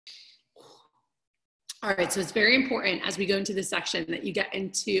All right, so it's very important as we go into this section that you get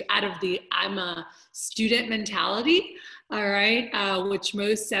into out of the I'm a student mentality, all right, which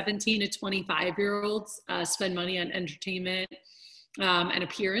most 17 to 25-year-olds spend money on entertainment and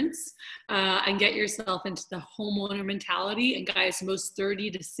appearance, and get yourself into the homeowner mentality. And guys, most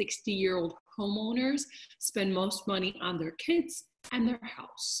 30 to 60-year-old homeowners spend most money on their kids and their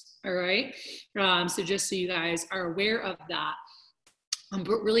house, all right? So just so you guys are aware of that.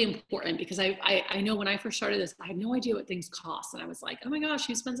 But really important, because I know when I first started this, I had no idea what things cost. And I was like, oh my gosh,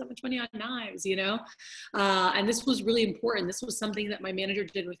 who spends that much money on knives, you know? And this was really important. This was something that my manager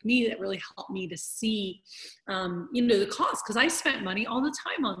did with me that really helped me to see, you know, the cost, because I spent money all the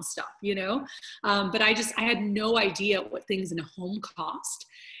time on stuff, you know? But I had no idea what things in a home cost.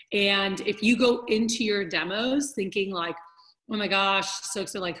 And if you go into your demos thinking like, oh my gosh, so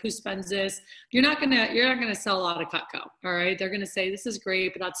like, who spends this? You're not gonna sell a lot of Cutco, all right? They're gonna say, this is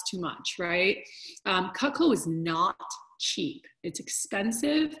great, but that's too much, right? Cutco is not cheap. It's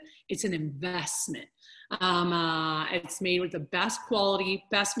expensive. It's an investment. It's made with the best quality,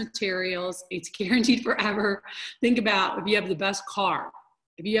 best materials. It's guaranteed forever. Think about if you have the best car,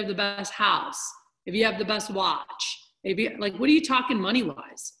 if you have the best house, if you have the best watch, if you, like, what are you talking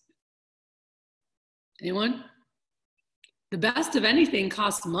money-wise? Anyone? The best of anything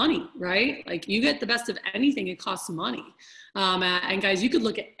costs money, right? Like you get the best of anything, it costs money. And guys, you could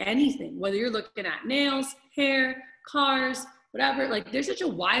look at anything, whether you're looking at nails, hair, cars, whatever, like there's such a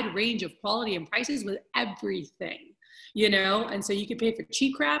wide range of quality and prices with everything, you know? And so you could pay for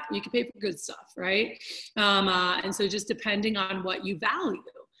cheap crap, you could pay for good stuff, right? And so just depending on what you value.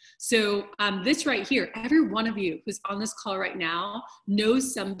 So this right here, every one of you who's on this call right now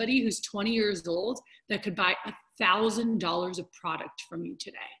knows somebody who's 20 years old that could buy $1,000 of product from you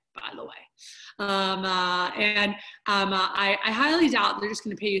today, by the way. I highly doubt they're just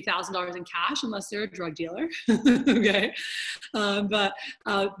going to pay you $1,000 in cash unless they're a drug dealer, okay? But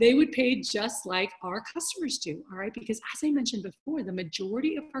they would pay just like our customers do, all right? Because as I mentioned before, the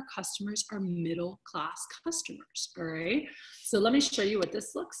majority of our customers are middle-class customers, all right? So let me show you what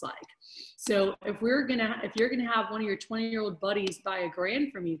this looks like. So if you're gonna have one of your 20-year-old buddies buy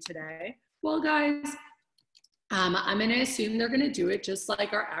 $1,000 from you today, well, guys, I'm going to assume they're going to do it just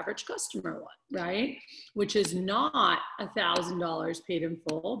like our average customer would, right? Which is not $1,000 paid in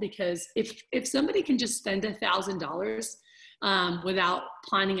full, because if somebody can just spend $1,000 without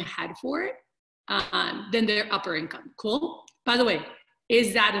planning ahead for it, then they're upper income. Cool. By the way,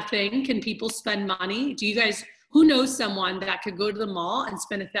 is that a thing? Can people spend money? Do you guys, who knows someone that could go to the mall and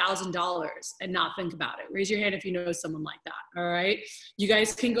spend $1,000 and not think about it? Raise your hand if you know someone like that, all right? You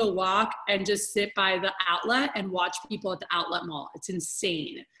guys can go walk and just sit by the outlet and watch people at the outlet mall. It's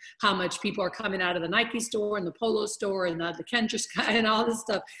insane how much people are coming out of the Nike store and the Polo store and the Kendra Sky and all this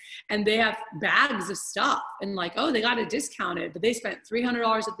stuff. And they have bags of stuff and like, oh, they got it discounted, but they spent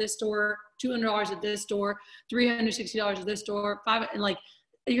 $300 at this store, $200 at this store, $360 at this store, $500, and like,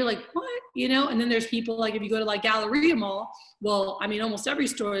 you're like, what? You know? And then there's people like, if you go to like Galleria Mall, well, I mean, almost every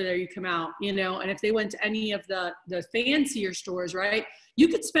store there you come out, you know, and if they went to any of the fancier stores, right, you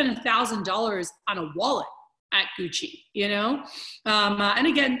could spend $1,000 on a wallet at Gucci, you know? And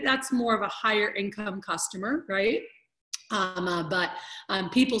again, that's more of a higher income customer, right? But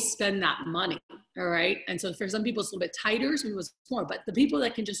people spend that money, all right? And so for some people, it's a little bit tighter, some people it's more, but the people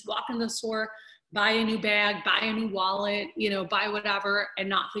that can just walk in the store, buy a new bag, buy a new wallet, you know, buy whatever and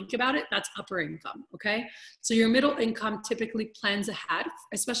not think about it, that's upper income, okay? So your middle income typically plans ahead,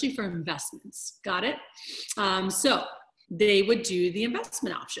 especially for investments, got it? So they would do the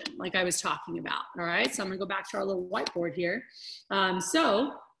investment option like I was talking about, all right? So I'm gonna go back to our little whiteboard here.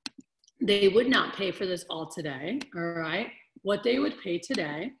 So they would not pay for this all today, all right? What they would pay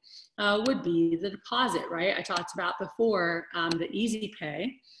today would be the deposit, right? I talked about before the easy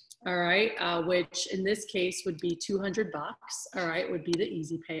pay, all right, which in this case would be $200, all right, would be the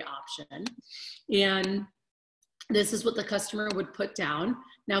easy pay option. And this is what the customer would put down.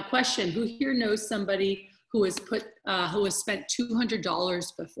 Now question, who here knows somebody who has spent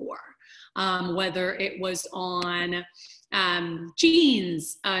 $200 before? Whether it was on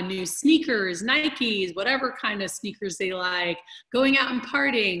jeans, new sneakers, Nikes, whatever kind of sneakers they like, going out and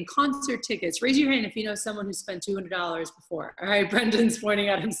partying, concert tickets. Raise your hand if you know someone who spent $200 before. All right, Brendan's pointing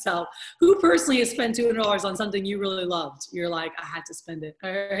at himself. Who personally has spent $200 on something you really loved? You're like, I had to spend it,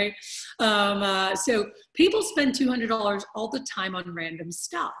 all right? So people spend $200 all the time on random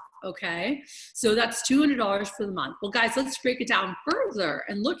stuff. Okay, so that's $200 for the month. Well, guys, let's break it down further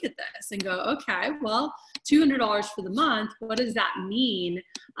and look at this and go, okay, well, $200 for the month. month, what does that mean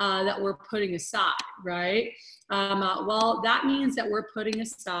that we're putting aside, right? Well, that means that we're putting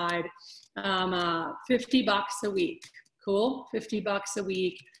aside $50 a week. Cool. 50 bucks a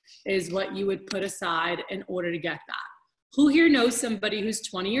week is what you would put aside in order to get that. Who here knows somebody who's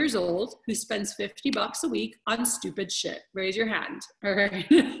 20 years old who spends 50 bucks a week on stupid shit? Raise your hand. All right.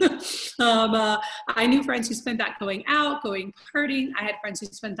 I knew friends who spent that going out, going partying. I had friends who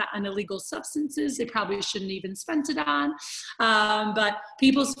spent that on illegal substances. They probably shouldn't even spent it on. But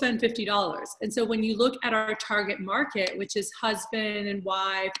people spend $50. And so when you look at our target market, which is husband and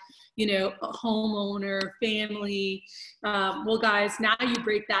wife, you know, a homeowner, family, well, guys, now you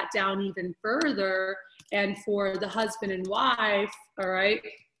break that down even further. And for the husband and wife, all right,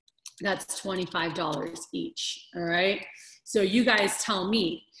 that's $25 each, all right? So you guys tell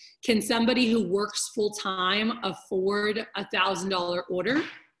me, can somebody who works full-time afford a $1,000 order?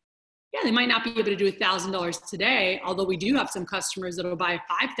 Yeah, they might not be able to do $1,000 today, although we do have some customers that will buy a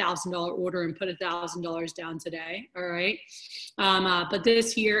 $5,000 order and put $1,000 down today, all right? But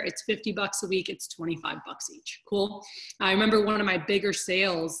this year, it's 50 bucks a week, it's 25 bucks each, cool? I remember one of my bigger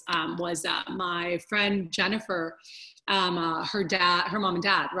sales was my friend Jennifer, her mom and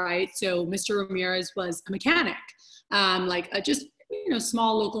dad, right? So Mr. Ramirez was a mechanic, just, you know,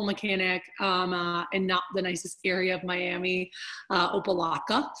 small local mechanic in not the nicest area of Miami,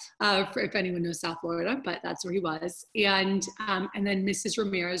 Opelika, if anyone knows South Florida, but that's where he was. And then Mrs.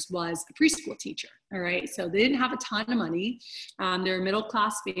 Ramirez was a preschool teacher, all right? So they didn't have a ton of money. They're a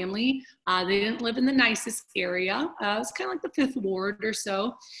middle-class family. They didn't live in the nicest area. It was kind of like the 5th Ward or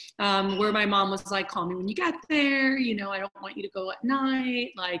so, where my mom was like, call me when you get there. You know, I don't want you to go at night.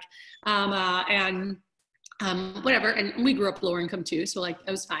 Whatever. And we grew up lower income too. So like,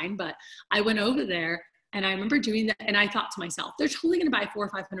 that was fine. But I went over there and I remember doing that. And I thought to myself, they're totally going to buy $400 or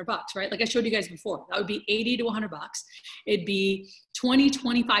 $500, right? Like I showed you guys before, that would be 80 to 100 bucks. It'd be $20,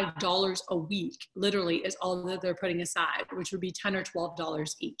 $25 a week, literally is all that they're putting aside, which would be $10 or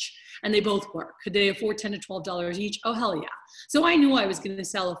 $12 each. And they both work. Could they afford $10 to $12 each? Oh, hell yeah. So I knew I was going to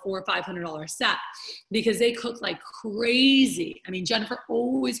sell a $400 or $500 set because they cook like crazy. I mean, Jennifer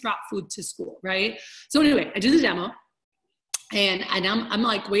always brought food to school, right? So anyway, I do the demo. And I'm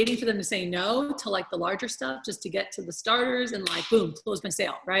like waiting for them to say no to like the larger stuff just to get to the starters and like, boom, close my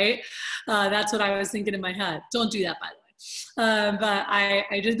sale, right? That's what I was thinking in my head. Don't do that, by the way. But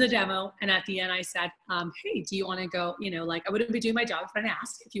I did the demo, and at the end I said, hey, do you want to go, you know, like I wouldn't be doing my job if I didn't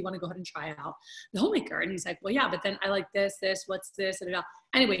ask if you want to go ahead and try out the homemaker. And he's like, well, yeah, but then I like this, what's this,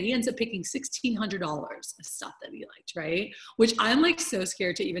 Anyway, he ends up picking $1,600 of stuff that he liked, right? Which I'm like so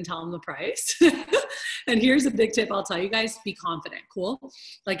scared to even tell him the price. And here's a big tip I'll tell you guys, be confident, cool?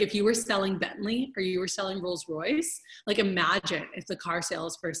 Like if you were selling Bentley or you were selling Rolls Royce, like imagine if the car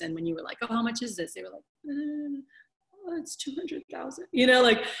salesperson, when you were like, oh, how much is this? They were like, oh, it's 200,000, you know,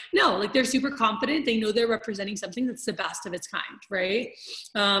 like, no, like they're super confident. They know they're representing something that's the best of its kind, right?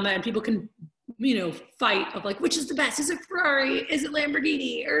 And people can, you know, fight of like, which is the best? Is it Ferrari? Is it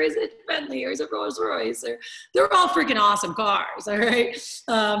Lamborghini? Or is it Bentley? Or is it Rolls Royce? Or they're all freaking awesome cars, all right?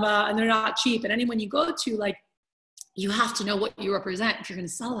 And they're not cheap. And anyone you go to, like, you have to know what you represent if you're going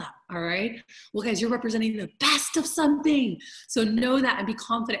to sell that, all right? Well, guys, you're representing the best of something. So know that and be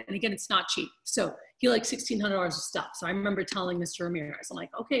confident. And again, it's not cheap. So he liked $1,600 of stuff. So I remember telling Mr. Ramirez, I'm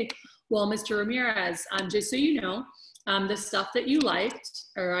like, okay, well, Mr. Ramirez, just so you know, the stuff that you liked,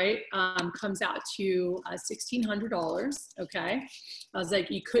 all right, comes out to $1,600, okay? I was like,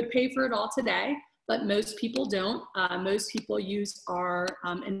 you could pay for it all today, but most people don't. Most people use our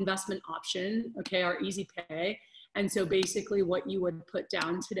investment option, okay, our easy pay. And so basically what you would put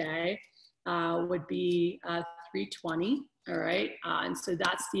down today would be $320, all right? And so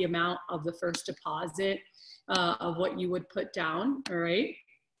that's the amount of the first deposit of what you would put down, all right?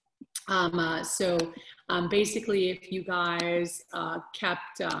 Basically if you guys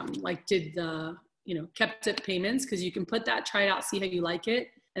kept, did the, you know, kept it payments, because you can put that, try it out, see how you like it,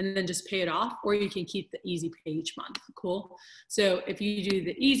 and then just pay it off, or you can keep the easy pay each month, cool? So if you do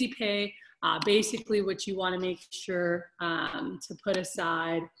the easy pay, basically what you want to make sure to put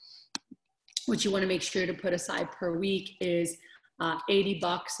aside, per week is 80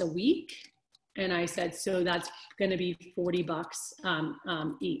 bucks a week. And I said, so that's going to be 40 bucks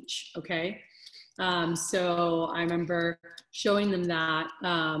each. Okay. So I remember showing them that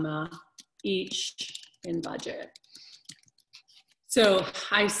each in budget. So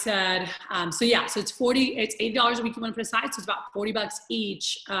I said, so it's $80 a week you want to put aside. So it's about 40 bucks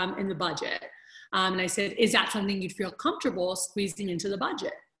each in the budget. And I said, is that something you'd feel comfortable squeezing into the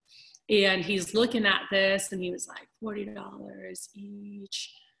budget? And he's looking at this and he was like, $40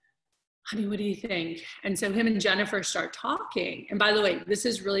 each. honey, what do you think? And so him and Jennifer start talking. And by the way, this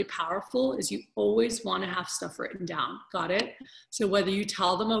is really powerful, is you always want to have stuff written down. Got it? So whether you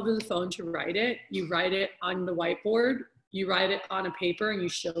tell them over the phone to write it, you write it on the whiteboard, you write it on a paper and you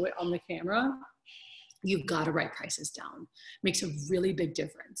show it on the camera, you've got to write prices down. Makes a really big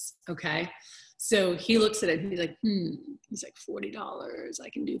difference. Okay. So he looks at it and he's like, he's like, $40. I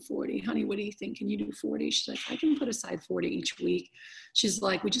can do 40. Honey, what do you think? Can you do 40? She's like, I can put aside 40 each week. She's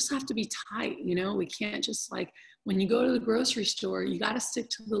like, we just have to be tight. You know, we can't just like, when you go to the grocery store, you got to stick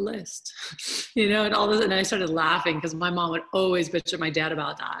to the list, you know, and all this. And I started laughing because my mom would always bitch at my dad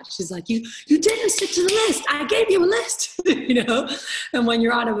about that. She's like, you didn't stick to the list. I gave you a list, you know? And when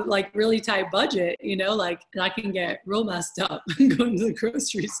you're on a like really tight budget, you know, like I can get real messed up going to the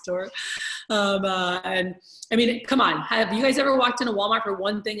grocery store. And I mean, come on, have you guys ever walked into Walmart for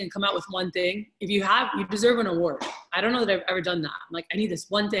one thing and come out with one thing? If you have, you deserve an award. I don't know that I've ever done that. I'm like, I need this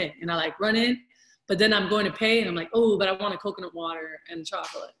one thing. And I like run in, but then I'm going to pay and I'm like, oh, but I want a coconut water and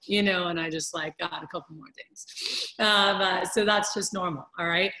chocolate, you know, and I just like got a couple more things. So that's just normal. All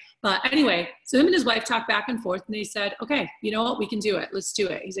right. But anyway, so him and his wife talked back and forth and they said, okay, you know what? We can do it. Let's do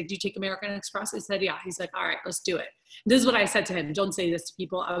it. He's like, do you take American Express? I said, yeah. He's like, all right, let's do it. This is what I said to him. Don't say this to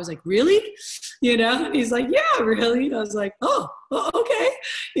people. I was like, really? You know? And he's like, yeah, really? I was like, oh, okay.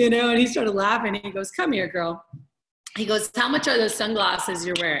 You know, and he started laughing. He goes, come here, girl. He goes, how much are those sunglasses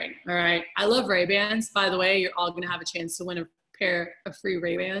you're wearing? All right. I love Ray-Bans. By the way, you're all going to have a chance to win a pair of free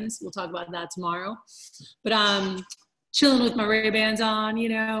Ray-Bans. We'll talk about that tomorrow. But I'm chilling with my Ray-Bans on, you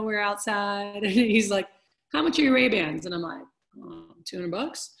know, we're outside. And he's like, how much are your Ray-Bans? And I'm like,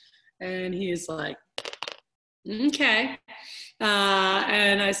 $200. And he's like, okay.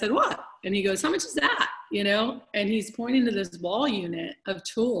 And I said, what? And he goes, how much is that? You know? And he's pointing to this wall unit of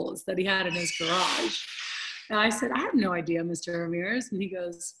tools that he had in his garage. And I said, I have no idea, Mr. Ramirez. And he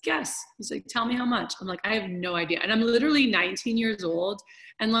goes, guess. He's like, tell me how much. I'm like, I have no idea. And I'm literally 19 years old.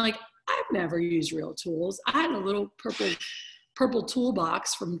 And like, I've never used real tools. I had a little purple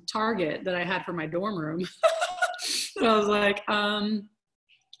toolbox from Target that I had for my dorm room. And I was like,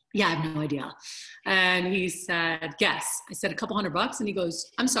 yeah, I have no idea. And he said, guess. I said, a couple $100. And he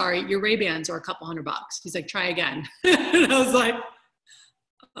goes, I'm sorry, your Ray-Bans are a couple $100. He's like, try again. And I was like,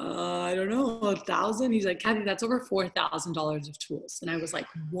 I don't know, 1,000. He's like, Cathy, that's over $4,000 of tools. And I was like,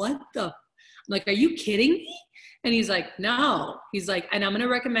 what the? I'm like, are you kidding me? And he's like, no. He's like, and I'm going to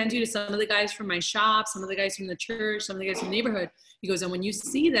recommend you to some of the guys from my shop, some of the guys from the church, some of the guys from the neighborhood. He goes, and when you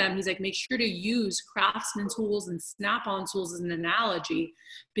see them, he's like, make sure to use Craftsman tools and Snap-on tools as an analogy,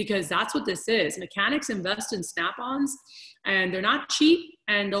 because that's what this is. Mechanics invest in Snap-ons and they're not cheap,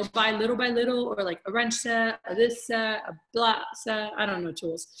 and they'll buy little by little, or like a wrench set, or this set, a blah set, I don't know,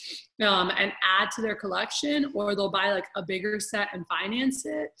 tools, and add to their collection, or they'll buy like a bigger set and finance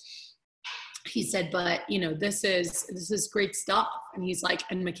it. He said, but you know, this is great stuff. And he's like,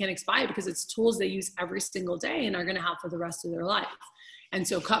 and mechanics buy it because it's tools they use every single day and are going to have for the rest of their life. And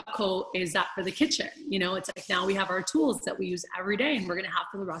so Cutco is that for the kitchen. You know, it's like, now we have our tools that we use every day and we're going to have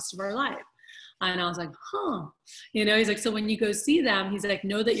for the rest of our life. And I was like, huh, you know, he's like, so when you go see them, he's like,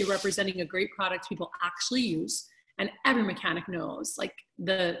 know that you're representing a great product people actually use. And every mechanic knows like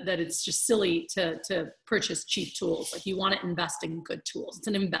that it's just silly to purchase cheap tools. Like, you want to invest in good tools. It's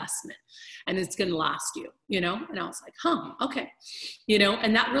an investment and it's going to last you, you know? And I was like, huh, okay. You know,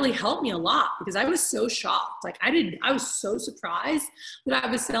 and that really helped me a lot because I was so shocked. Like I was so surprised that I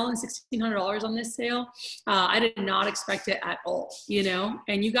was selling $1,600 on this sale. I did not expect it at all, you know?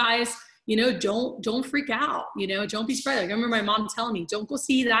 And you guys, you know, don't freak out, you know, don't be surprised. Like, I remember my mom telling me, don't go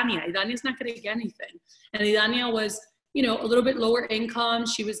see Idania. Idania's not going to get anything. And Idania was, you know, a little bit lower income.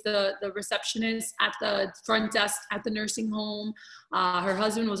 She was the receptionist at the front desk at the nursing home. Her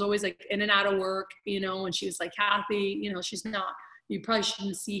husband was always like in and out of work, you know, and she was like, Cathy, you know, she's not, you probably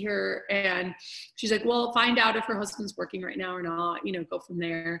shouldn't see her. And she's like, well, find out if her husband's working right now or not, you know, go from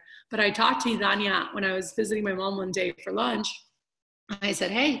there. But I talked to Idania when I was visiting my mom one day for lunch. I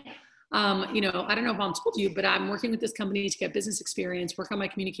said, hey, you know, I don't know if Mom told you, but I'm working with this company to get business experience, work on my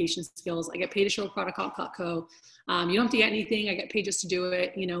communication skills. I get paid to show a product called Cutco. You don't have to get anything. I get paid just to do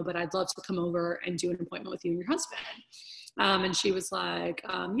it, you know, but I'd love to come over and do an appointment with you and your husband. And she was like,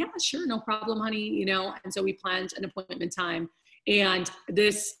 yeah, sure. No problem, honey. You know? And so we planned an appointment time. And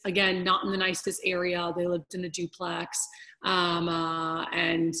this, again, not in the nicest area. They lived in a duplex.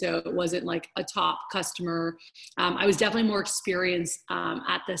 And so it wasn't like a top customer. I was definitely more experienced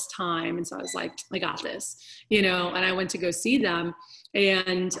at this time. And so I was like, I got this, you know, and I went to go see them.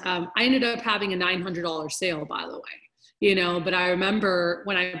 And I ended up having a $900 sale, by the way, you know, but I remember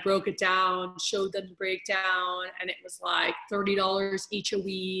when I broke it down, showed them the breakdown, and it was like $30 each a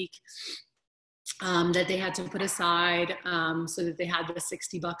week that they had to put aside, so that they had the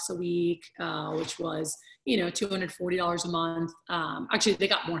 $60 a week, which was, you know, $240 a month. Actually, they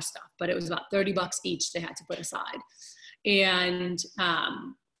got more stuff, but it was about $30 each they had to put aside. And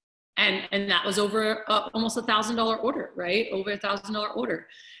that was over almost $1,000 order, right? Over $1,000 order.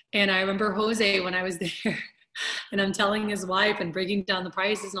 And I remember Jose, when I was there, and I'm telling his wife and breaking down the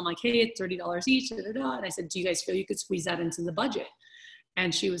prices, and I'm like, hey, it's $30 each, da, da, da. And I said, do you guys feel you could squeeze that into the budget?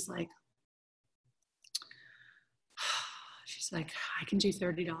 And she was like, I can do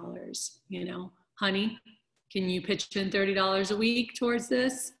 $30, you know, honey, can you pitch in $30 a week towards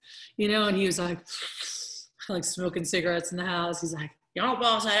this? You know, and he was like smoking cigarettes in the house. He's like, you know,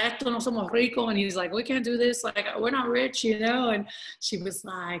 boss, esto no somos rico. And he's like, we can't do this. Like, we're not rich, you know? And she was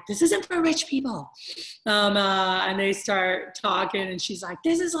like, this isn't for rich people. And they start talking, and she's like,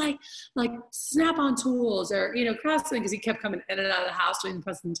 this is like Snap-on tools, or, you know, CrossFit, because he kept coming in and out of the house doing the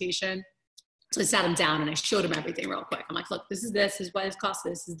presentation. So I sat him down and I showed him everything real quick. I'm like, look, this is what it costs.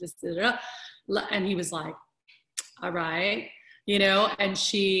 This is this, da, da, da. And he was like, all right, you know, and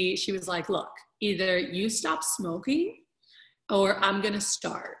she was like, look, either you stop smoking or I'm going to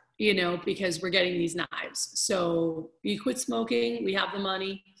start, you know, because we're getting these knives. So you quit smoking, we have the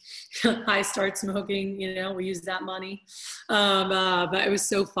money. I start smoking, you know, we use that money. But it was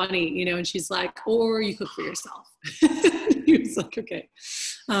so funny, you know, and she's like, or you cook for yourself. He was like, okay.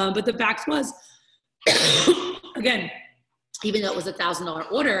 But the fact was, again, even though it was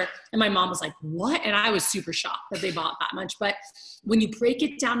 $1,000 order, and my mom was like, what? And I was super shocked that they bought that much. But when you break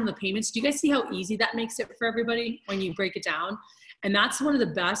it down in the payments, do you guys see how easy that makes it for everybody when you break it down? And that's one of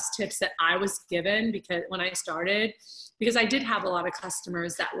the best tips that I was given, because when I started, because I did have a lot of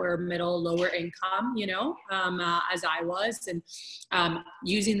customers that were middle, lower income, you know, as I was, and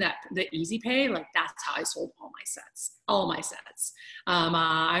using the Easy Pay, like that's how I sold all my sets.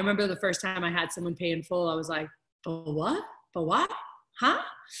 I remember the first time I had someone pay in full, I was like, but what? Huh?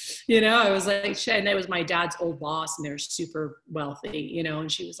 You know, I was like, shit. And it was my dad's old boss, and they're super wealthy, you know,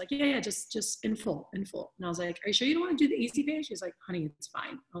 and she was like, yeah, just in full. And I was like, are you sure you don't want to do the Easy Pay? She was like, honey, it's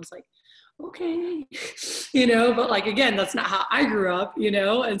fine. I was like, okay, you know, but like, again, that's not how I grew up, you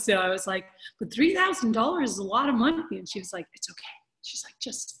know? And so I was like, but $3,000 is a lot of money. And she was like, it's okay. She's like,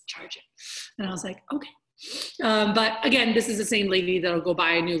 just charge it. And I was like, okay. But again, this is the same lady that'll go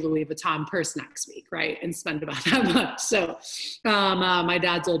buy a new Louis Vuitton purse next week, right? And spend about that much. So my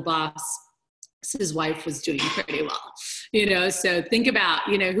dad's old boss, his wife was doing pretty well, you know? So think about,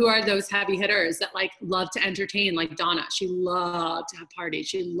 you know, who are those heavy hitters that like love to entertain, like Donna? She loved to have parties.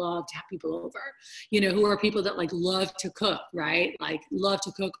 She loved to have people over, you know, who are people that like love to cook, right? Like love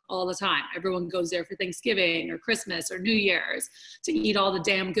to cook all the time. Everyone goes there for Thanksgiving or Christmas or New Year's to eat all the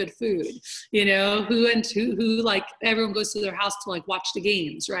damn good food, you know, who like everyone goes to their house to like watch the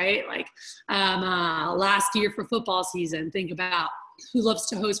games, right? Like last year for football season, think about who loves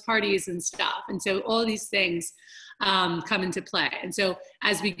to host parties and stuff. And so all these things come into play. And so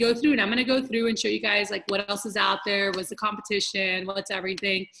as we go through, and I'm going to go through and show you guys like what else is out there, what's the competition, what's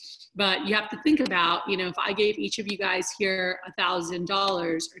everything. But you have to think about, you know, if I gave each of you guys here $1,000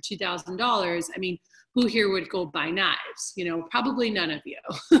 or $2,000, I mean, who here would go buy knives? You know, probably none of you.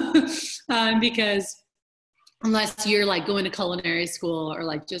 Because unless you're like going to culinary school or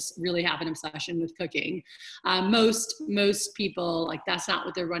like just really have an obsession with cooking. Most people, like that's not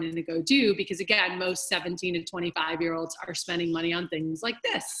what they're running to go do, because again, most 17 to 25-year-olds are spending money on things like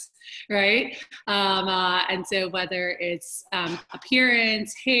this, right? And so whether it's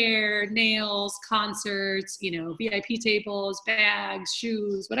appearance, hair, nails, concerts, you know, VIP tables, bags,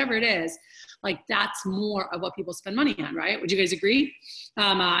 shoes, whatever it is, like that's more of what people spend money on, right? Would you guys agree?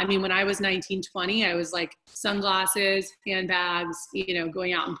 I mean, when I was 19, 20, I was like sunglasses, handbags, you know,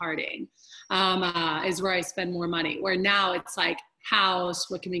 going out and partying is where I spend more money. Where now it's like house,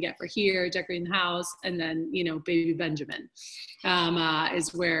 what can we get for here, decorating the house, and then, you know, baby Benjamin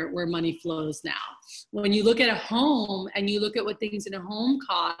is where money flows now. When you look at a home and you look at what things in a home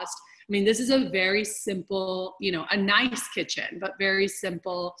cost, I mean, this is a very simple, you know, a nice kitchen, but very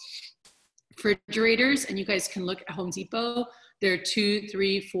simple refrigerators. And you guys can look at Home Depot. They're 2,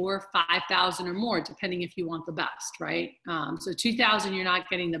 3, 4, 5,000 or more, depending if you want the best, right? So 2,000, you're not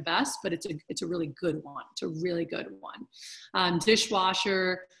getting the best, but it's a really good one. It's a really good one.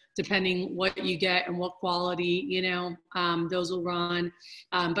 Dishwasher, depending what you get and what quality, you know, those will run.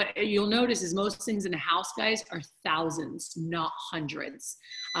 But you'll notice is most things in a house, guys, are thousands, not hundreds.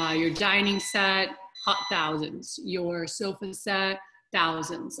 Your dining set, thousands. Your sofa set,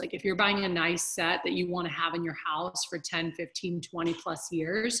 thousands. Like if you're buying a nice set that you want to have in your house for 10, 15, 20 plus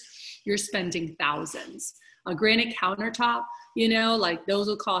years, you're spending thousands. A granite countertop, you know, like those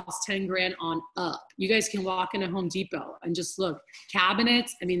will cost 10 grand on up. You guys can walk into Home Depot and just look.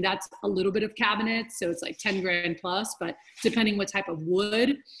 Cabinets, I mean, that's a little bit of cabinets, so it's like 10 grand plus, but depending what type of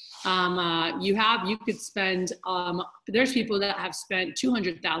wood you could spend, there's people that have spent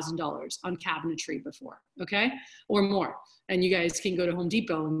 $200,000 on cabinetry before, okay, or more. And you guys can go to Home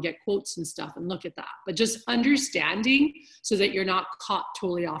Depot and get quotes and stuff and look at that. But just understanding so that you're not caught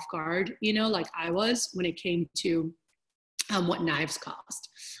totally off guard, you know, like I was when it came to what knives cost.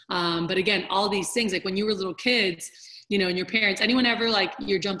 But again, all these things, like when you were little kids, you know, and your parents, anyone ever like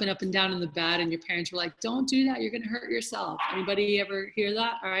you're jumping up and down in the bed and your parents were like, don't do that, you're going to hurt yourself. Anybody ever hear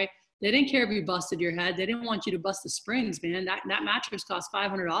that? All right. They didn't care if you busted your head. They didn't want you to bust the springs, man. That mattress costs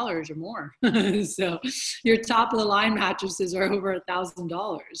 $500 or more. So your top of the line mattresses are over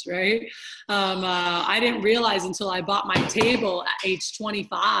 $1,000, right? I didn't realize until I bought my table at age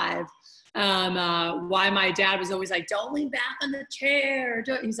 25 why my dad was always like, don't lean back on the chair.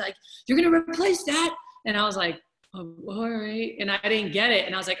 He's like, you're going to replace that. And I was like, oh, all right. And I didn't get it.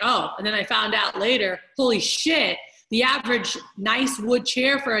 And I was like, oh, and then I found out later, holy shit, the average nice wood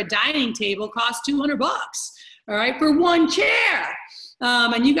chair for a dining table costs $200, all right, for one chair.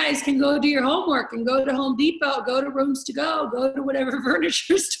 And you guys can go do your homework and go to Home Depot, go to Rooms to Go to whatever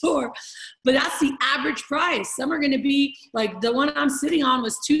furniture store. But that's the average price. Some are going to be like the one I'm sitting on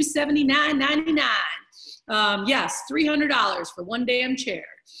was $279.99. Yes, $300 for one damn chair.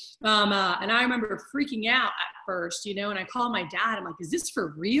 And I remember freaking out at first, you know, and I called my dad. I'm like, is this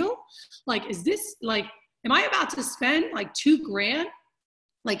for real? Like, is this like, am I about to spend like $2 grand,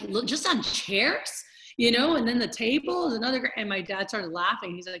 like just on chairs, you know? And then the table is another, and my dad started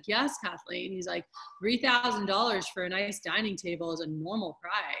laughing. He's like, yes, Kathleen. He's like, $3,000 for a nice dining table is a normal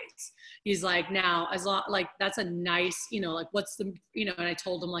price. He's like, now, as long, like, that's a nice, you know, like what's the, you know, and I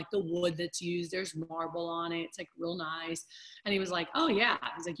told him like the wood that's used, there's marble on it. It's like real nice. And he was like, oh yeah.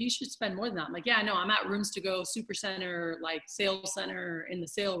 He's like, you should spend more than that. I'm like, yeah, no, I'm at Rooms to Go, Super Center, like sales center in the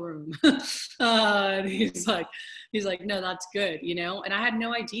sale room. And he's like, no, that's good, you know? And I had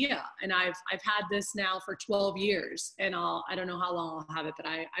no idea. And I've had this now for 12 years and I don't know how long I'll have it, but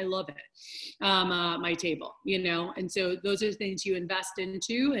I love it. My table, you know? And so those are things you invest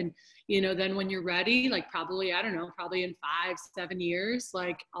into. And, you know, then when you're ready, like probably, I don't know, probably in 5-7 years,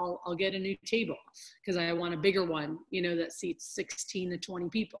 like I'll get a new table because I want a bigger one, you know, that seats 16 to 20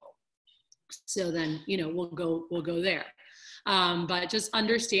 people. So then, you know, we'll go there. But just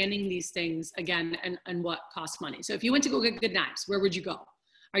understanding these things again, and what costs money. So if you went to go get good knives, where would you go?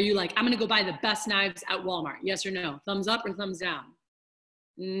 Are you like, I'm going to go buy the best knives at Walmart? Yes or no? Thumbs up or thumbs down?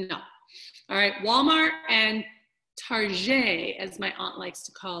 No. All right. Walmart and Target, as my aunt likes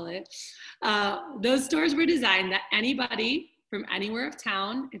to call it. Those stores were designed that anybody from anywhere of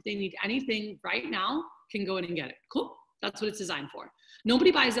town, if they need anything right now, can go in and get it. Cool. That's what it's designed for.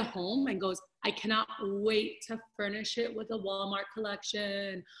 Nobody buys a home and goes, I cannot wait to furnish it with a Walmart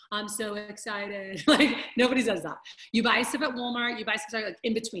collection. I'm so excited. Like nobody does that. You buy stuff at Walmart, you buy stuff like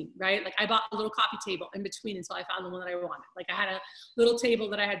in between, right? Like I bought a little coffee table in between until I found the one that I wanted. Like I had a little table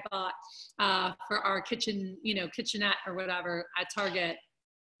that I had bought for our kitchen, you know, kitchenette or whatever at Target,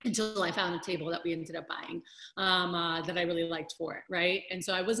 until I found a table that we ended up buying that I really liked for it, right? And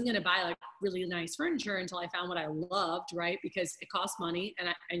so I wasn't going to buy like really nice furniture until I found what I loved, right? Because it costs money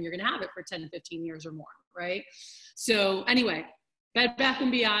and you're going to have it for 10 to 15 years or more, right? So anyway, Bed Bath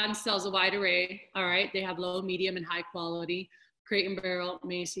 & Beyond sells a wide array, all right? They have low, medium, and high quality. Crate & Barrel,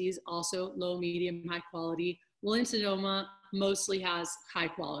 Macy's, also low, medium, high quality. Williams-Sonoma mostly has high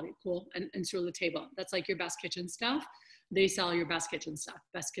quality, cool, and Sur La Table. That's like your best kitchen stuff. They sell your best kitchen stuff,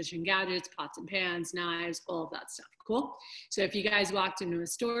 best kitchen gadgets, pots and pans, knives, all of that stuff. Cool. So if you guys walked into a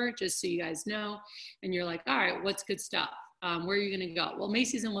store, just so you guys know, and you're like, all right, what's good stuff? Where are you going to go? Well,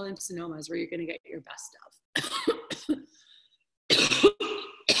 Macy's and Williams-Sonoma is where you're going to get your best stuff.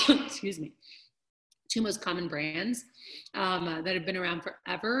 Excuse me. Two most common brands that have been around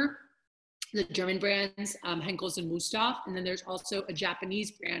forever. The German brands, Henkel's and Mustaf. And then there's also a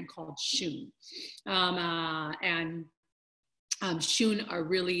Japanese brand called Schön. Schön are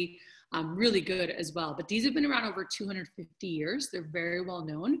really, really good as well. But these have been around over 250 years. They're very well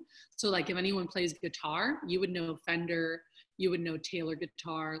known. So like if anyone plays guitar, you would know Fender, you would know Taylor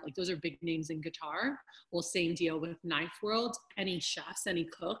guitar. Like those are big names in guitar. Well, same deal with knife world. Any chefs, any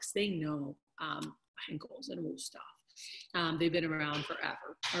cooks, they know Henkel's and Mustaf. They've been around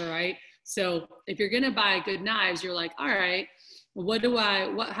forever. All right. So if you're going to buy good knives, you're like, all right,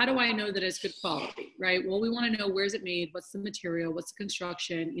 how do I know that it's good quality, right? Well, we want to know, where's it made? What's the material? What's the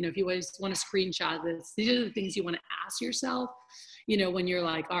construction? You know, if you always want to screenshot this, these are the things you want to ask yourself, you know, when you're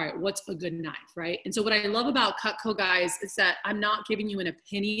like, all right, what's a good knife, right? And so what I love about Cutco, guys, is that I'm not giving you an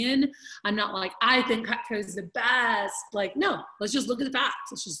opinion. I'm not like, I think Cutco is the best. Like, no, let's just look at the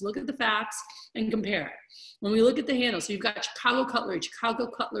facts. Let's just look at the facts and compare it. When we look at the handle, so you've got Chicago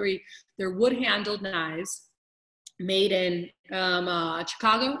Cutlery, they're wood handled knives. Made in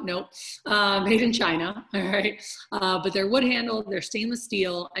Chicago? Nope. Made in China, all right? But they're wood handled, they're stainless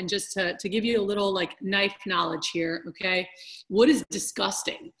steel. And just to give you a little like knife knowledge here, okay? Wood is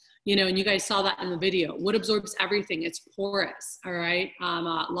disgusting, you know, and you guys saw that in the video. Wood absorbs everything, it's porous, all right?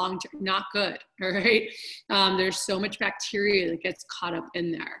 Long term, not good, all right? There's so much bacteria that gets caught up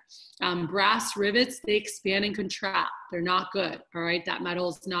in there. Brass rivets, they expand and contract. They're not good, all right? That metal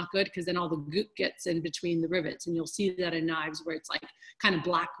is not good because then all the goop gets in between the rivets. And you'll see that in knives where it's like kind of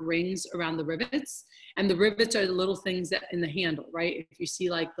black rings around the rivets. And the rivets are the little things that in the handle, right? If you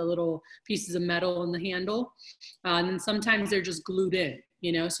see like the little pieces of metal in the handle, and then sometimes they're just glued in,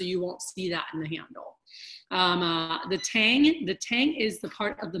 you know, so you won't see that in the handle. The tang is the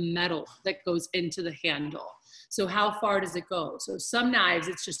part of the metal that goes into the handle. So how far does it go? So some knives,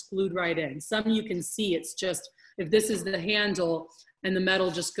 it's just glued right in. Some you can see it's just, if this is the handle and the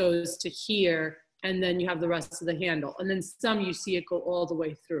metal just goes to here, and then you have the rest of the handle. And then some you see it go all the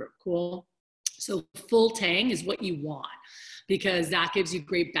way through, cool? So full tang is what you want because that gives you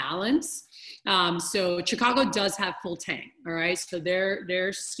great balance. So Chicago does have full tang, all right? So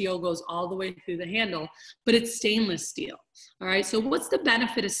their steel goes all the way through the handle, but it's stainless steel, all right? So what's the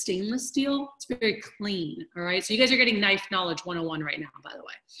benefit of stainless steel? It's very clean, all right? So you guys are getting knife knowledge 101 right now, by the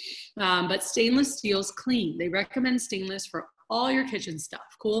way. But stainless steel is clean. They recommend stainless for all your kitchen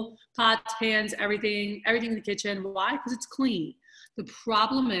stuff, cool? Pots, pans, everything in the kitchen. Why? Because it's clean. The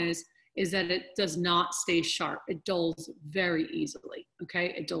problem is that it does not stay sharp. It dulls very easily,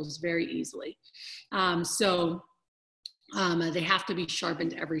 okay? It dulls very easily. They have to be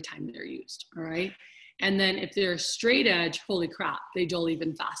sharpened every time they're used, all right? And then if they're straight edge, holy crap, they dull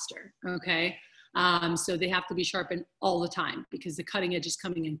even faster, okay? So they have to be sharpened all the time because the cutting edge is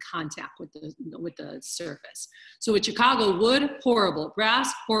coming in contact with the surface. So with Chicago, wood, horrible.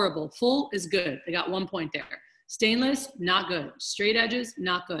 Brass, horrible. Full is good. They got 1 point there. Stainless, not good. Straight edges,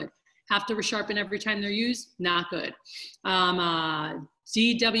 not good. Have to resharpen every time they're used, not good.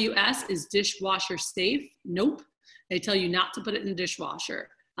 DWS is dishwasher safe. Nope. They tell you not to put it in the dishwasher.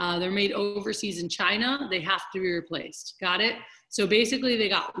 They're made overseas in China. They have to be replaced. Got it? So basically they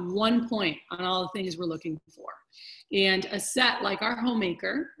got 1 point on all the things we're looking for. And a set like our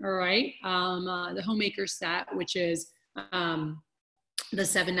homemaker, all right? The homemaker set, which is the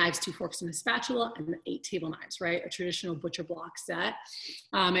 7 knives, 2 forks, and a spatula, and the 8 table knives, right? A traditional butcher block set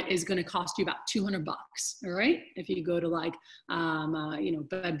is going to cost you about $200, all right? If you go to like, you know,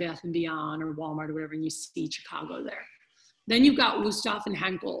 Bed Bath & Beyond or Walmart or whatever, and you see Chicago there. Then you've got Wusthof and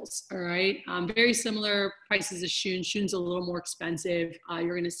Henkel's, all right? Very similar prices as Schoen. Schoen's a little more expensive.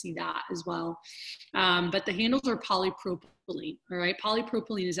 You're going to see that as well. But the handles are polypropylene, all right?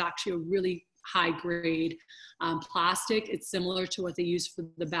 Polypropylene is actually a really high grade plastic. It's similar to what they use for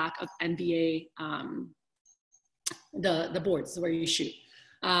the back of NBA, the boards where you shoot.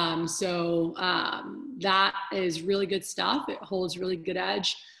 That is really good stuff. It holds really good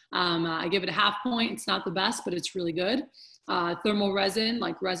edge. I give it a half point. It's not the best, but it's really good. Thermal resin,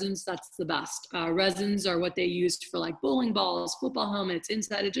 like resins, that's the best. Resins are what they used for like bowling balls, football helmets,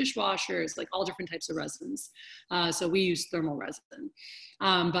 inside of dishwashers, like all different types of resins. So we use thermal resin.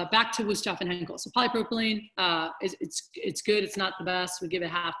 But back to Wusthof and Henkel. So polypropylene, it's good. It's not the best. We give it a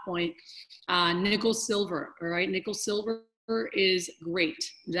half point. Nickel silver, all right? Nickel silver is great.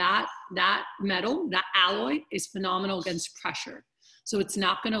 That metal, that alloy is phenomenal against pressure. So it's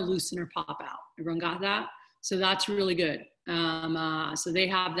not gonna loosen or pop out. Everyone got that? So that's really good. So they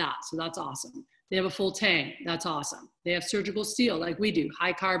have that, so that's awesome. They have a full tang, that's awesome. They have surgical steel like we do,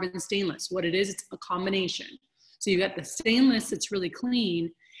 high carbon stainless. What it is, it's a combination. So you got the stainless that's really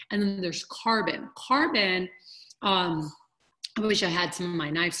clean, and then there's carbon. Carbon, I wish I had some of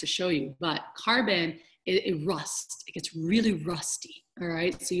my knives to show you, but carbon, it rusts, it gets really rusty, all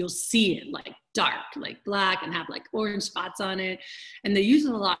right? So you'll see it like dark, like black, and have like orange spots on it. And they use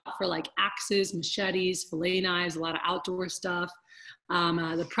it a lot for like axes, machetes, fillet knives, a lot of outdoor stuff.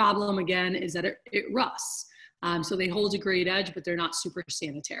 The problem again is that it rusts. So they hold a great edge, but they're not super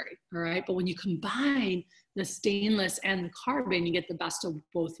sanitary, all right? But when you combine the stainless and the carbon, you get the best of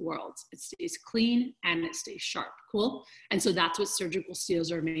both worlds. It stays clean and it stays sharp, cool? And so that's what surgical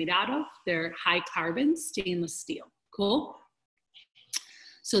steels are made out of. They're high carbon stainless steel, cool?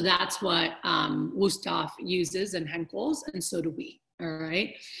 So that's what Wusthof uses and Henkel's, and so do we. All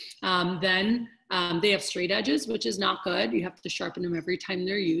right. Then they have straight edges, which is not good. You have to sharpen them every time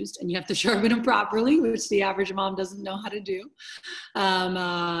they're used, and you have to sharpen them properly, which the average mom doesn't know how to do.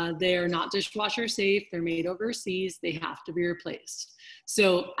 They are not dishwasher safe. They're made overseas. They have to be replaced.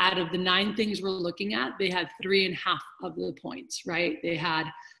 So out of the 9 things we're looking at, they had 3.5 of the points, right? They had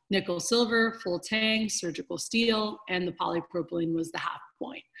nickel silver, full tang, surgical steel, and the polypropylene was the half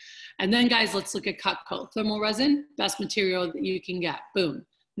point. And then guys, let's look at Cutco. Thermal resin, best material that you can get. Boom.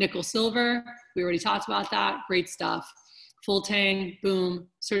 Nickel silver, we already talked about that. Great stuff. Full tang, boom.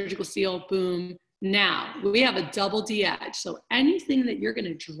 Surgical steel, boom. Now, we have a double D edge. So anything that you're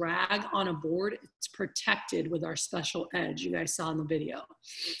gonna drag on a board, it's protected with our special edge you guys saw in the video.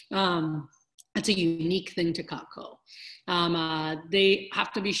 That's a unique thing to Cutco. They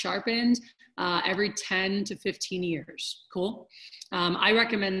have to be sharpened every 10 to 15 years. Cool. I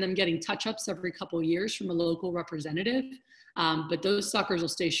recommend them getting touch-ups every couple of years from a local representative. But those suckers will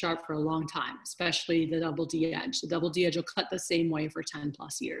stay sharp for a long time, especially the double D edge. The double D edge will cut the same way for 10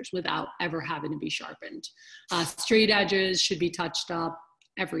 plus years without ever having to be sharpened. Straight edges should be touched up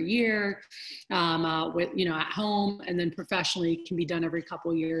every year with, at home, and then professionally can be done every couple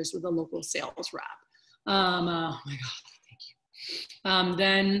of years with a local sales rep. Oh my God, thank you.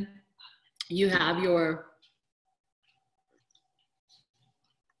 Then you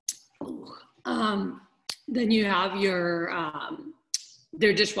have your,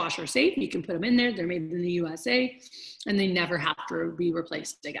 they're dishwasher safe. You can put them in there. They're made in the USA, and they never have to be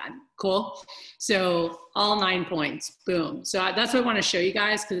replaced again. Cool. So all 9 points, boom. So that's what I want to show you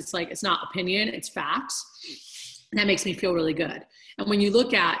guys, because it's like, it's not opinion, it's facts. And that makes me feel really good. And when you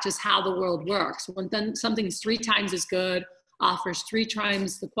look at just how the world works, when something's 3 times as good, offers 3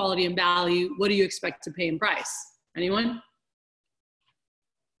 times the quality and value, what do you expect to pay in price? Anyone?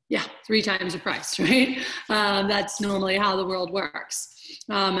 Yeah, 3 times the price, right? That's normally how the world works.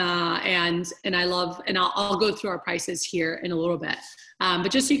 And I love, and I'll go through our prices here in a little bit. But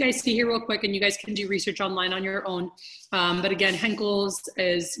just so you guys see here real quick, and you guys can do research online on your own. But again, Henkel's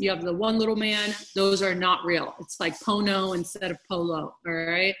is, you have the one little man. Those are not real. It's like Pono instead of Polo, all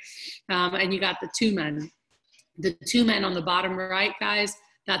right? And you got the 2 men. The 2 men on the bottom right, guys,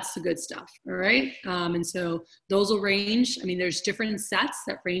 that's the good stuff, all right? And so those will range. I mean, there's different sets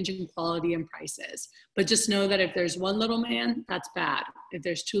that range in quality and prices, but just know that if there's 1 little man, that's bad. If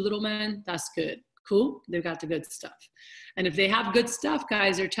there's 2 little men, that's good. Cool, they've got the good stuff. And if they have good stuff,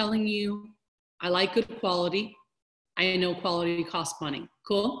 guys, they're telling you, I like good quality. I know quality costs money,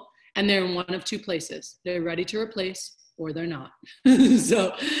 cool? And they're in one of 2 places. They're ready to replace or they're not.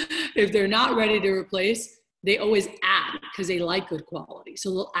 So if they're not ready to replace, they always add, because they like good quality. So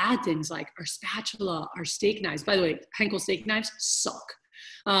they'll add things like our spatula, our steak knives. By the way, Henkel steak knives suck.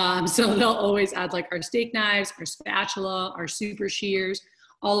 So they'll always add like our steak knives, our spatula, our super shears,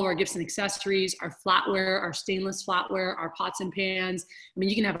 all of our gifts and accessories, our flatware, our stainless flatware, our pots and pans. I mean,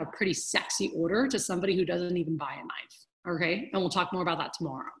 you can have a pretty sexy order to somebody who doesn't even buy a knife, okay? And we'll talk more about that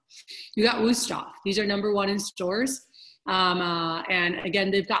tomorrow. You got Wusthof. These are #1 in stores. And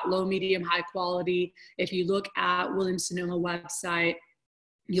again, they've got low, medium, high quality. If you look at Williams-Sonoma website,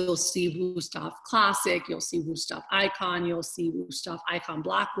 you'll see Wusthof Classic, you'll see Wusthof Icon, you'll see Wusthof Icon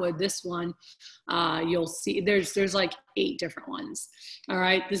Blackwood, this one. You'll see there's like 8 different ones. All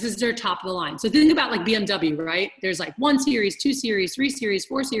right, this is their top of the line. So think about like BMW, right? There's like 1 series, 2 series, 3 series,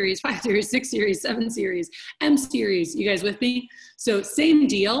 4 series, 5 series, 6 series, 7 series, M series. You guys with me? So same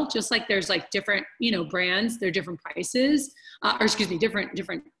deal, just like there's like different, brands, they're different prices,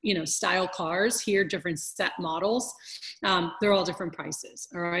 different, style cars here, different set models. They're all different prices.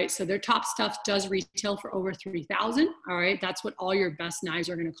 All right. So their top stuff does retail for over $3,000. All right. That's what all your best knives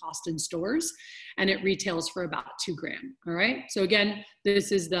are going to cost in stores. And it retails for about $2,000. All right. So again,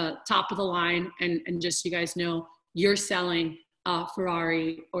 this is the top of the line. And just so you guys know, you're selling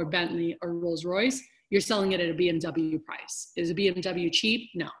Ferrari or Bentley or Rolls Royce. You're selling it at a BMW price. Is a BMW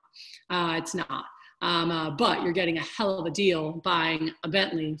cheap? No, it's not. But you're getting a hell of a deal buying a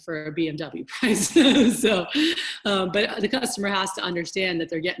Bentley for a BMW price. So, but the customer has to understand that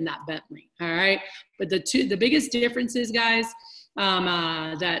they're getting that Bentley. All right. But the biggest differences, guys,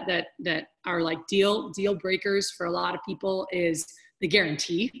 that are like deal breakers for a lot of people is the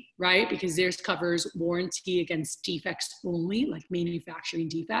guarantee, right? Because theirs covers warranty against defects only, like manufacturing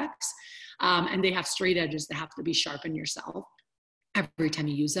defects. And they have straight edges that have to be sharpened yourself. every time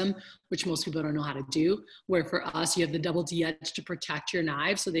you use them, which most people don't know how to do. Where for us, you have the double D edge to protect your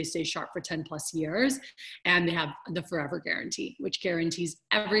knives so they stay sharp for 10 plus years. And they have the forever guarantee, which guarantees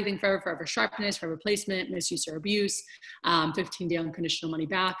everything forever sharpness, forever placement, misuse or abuse, 15-day unconditional money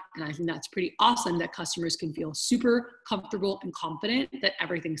back. And I think that's pretty awesome that customers can feel super comfortable and confident that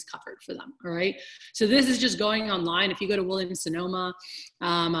everything's covered for them. All right. So this is just going online. If you go to Williams-Sonoma,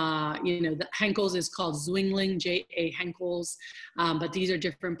 the Henckels is called Zwingli, J.A. Henckels. But these are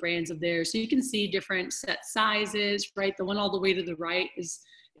different brands of theirs. So you can see different set sizes, right? The one all the way to the right is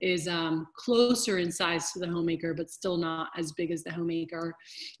closer in size to the homemaker, but still not as big as the homemaker.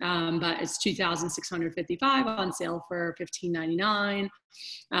 But it's $2,655 on sale for $1,599.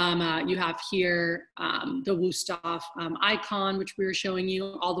 You have here the Wusthof Icon, which we were showing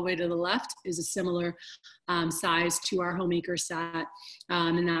you all the way to the left, is a similar size to our homemaker set.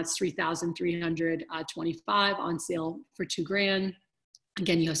 And that's $3,325 on sale for $2,000.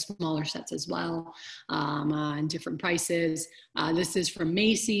 Again, you have smaller sets as well, and different prices. This is from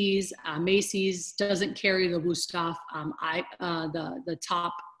Macy's. Macy's doesn't carry the Wusthof, the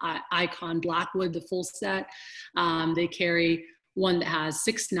top Icon Blackwood, the full set. They carry one that has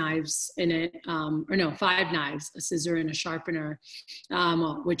 6 knives in it, 5 knives, a scissor and a sharpener,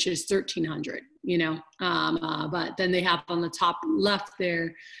 which is $1,300, but then they have on the top left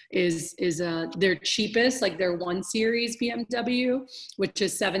there is their cheapest, like their 1 Series BMW, which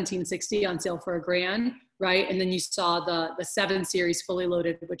is $1,760 on sale for $1,000. Right. And then you saw the 7 Series fully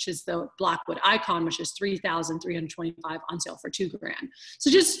loaded, which is the Blackwood Icon, which is $3,325 on sale for $2,000. So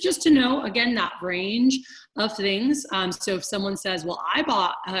just to know, again, that range of things. So if someone says, well, I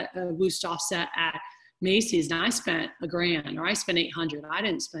bought a Wusthof set at Macy's and I spent $1,000 or I spent $800, I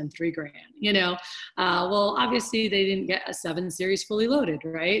didn't spend $3,000, well, obviously they didn't get a 7 Series fully loaded,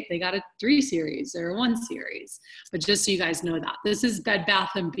 right? They got a 3 Series or a 1 Series, but just so you guys know that. This is Bed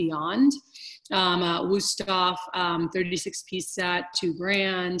Bath & Beyond. Wusthof 36-piece set,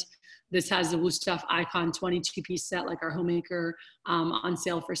 $2,000. This has the Wusthof Icon 22-piece set, like our homemaker, on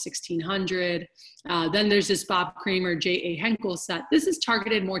sale for $1,600. Then there's this Bob Kramer J.A. Henckels set. This is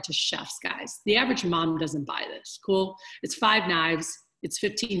targeted more to chefs, guys. The average mom doesn't buy this. Cool. It's 5 knives. It's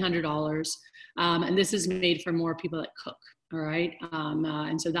 $1,500. And this is made for more people that cook. All right.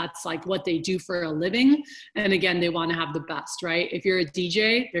 And so that's like what they do for a living. And again, they want to have the best, right? If you're a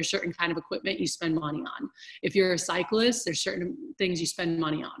DJ, there's certain kind of equipment you spend money on. If you're a cyclist, there's certain things you spend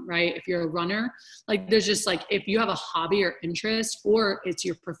money on, right? If you're a runner, like there's just like, if you have a hobby or interest or it's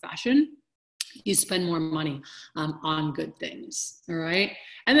your profession, you spend more money on good things. All right.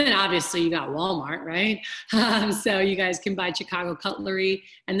 And then obviously you got Walmart, right? So you guys can buy Chicago cutlery.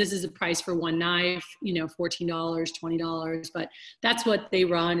 And this is the price for 1 knife, $14, $20, but that's what they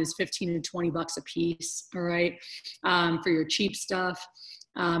run is 15 to $20 a piece. All right. For your cheap stuff.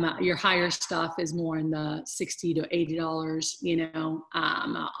 Your higher stuff is more in the $60 to $80,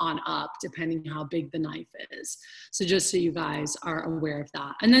 on up, depending how big the knife is. So just so you guys are aware of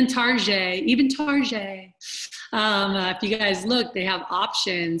that. And then Target, even Target, if you guys look, they have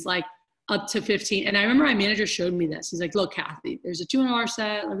options like up to 15. And I remember my manager showed me this. He's like, look, Cathy, there's a $200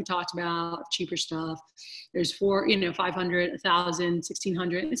 set like we talked about, cheaper stuff. There's 500, 1,000,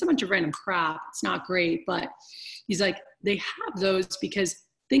 1,600. It's a bunch of random crap. It's not great, but he's like, they have those because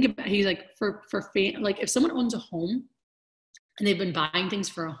think about, he's like, like if someone owns a home and they've been buying things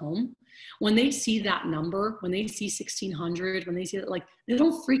for a home, when they see that number, when they see 1,600, when they see that, like, they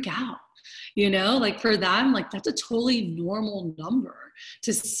don't freak out, like for them, like that's a totally normal number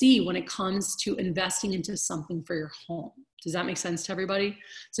to see when it comes to investing into something for your home. Does that make sense to everybody?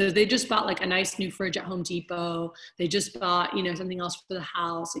 So they just bought like a nice new fridge at Home Depot. They just bought, something else for the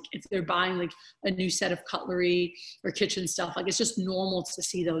house. Like if they're buying like a new set of cutlery or kitchen stuff, like it's just normal to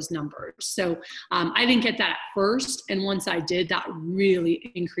see those numbers. So I didn't get that at first. And once I did, that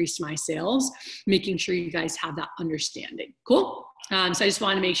really increased my sales, making sure you guys have that understanding. Cool. So I just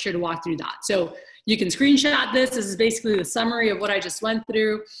wanted to make sure to walk through that. So you can screenshot this. This is basically the summary of what I just went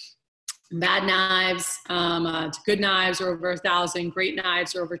through. Bad knives, good knives are over 1,000, great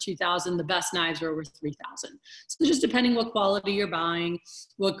knives are over 2,000, the best knives are over 3,000. So just depending what quality you're buying,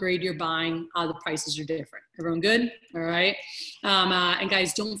 what grade you're buying, the prices are different. Everyone good? All right. And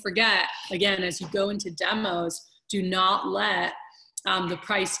guys, don't forget, again, as you go into demos, do not let the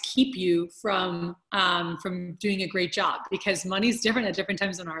price keep you from doing a great job, because money's different at different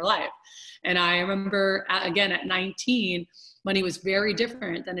times in our life. And I remember, again, at 19, Money was very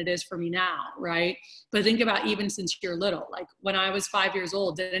different than it is for me now, right? But think about even since you're little, like when I was 5 years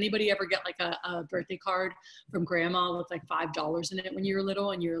old, did anybody ever get like a birthday card from grandma with like $5 in it when you were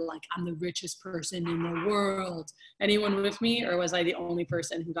little and you're like, I'm the richest person in the world? Anyone with me? Or was I the only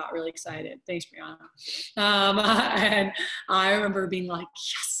person who got really excited? Thanks, Brianna. And I remember being like,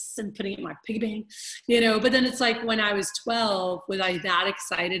 yes, and putting it in my piggy bank, you know. But then it's like when I was 12, was I that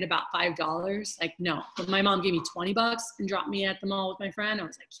excited about $5? Like, no. But my mom gave me $20 and dropped me at the mall with my friend. I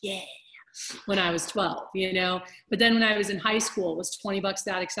was like, yeah, when I was 12, you know. But then when I was in high school, was $20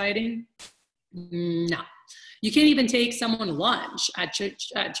 that exciting? No. You can't even take someone to lunch at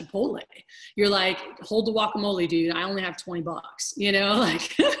Chipotle. You're like, hold the guacamole, dude. I only have $20, you know,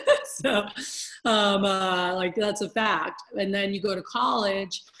 like, so, like that's a fact. And then you go to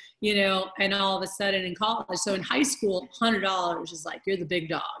college, you know, and all of a sudden in college, so in high school, $100 is like, you're the big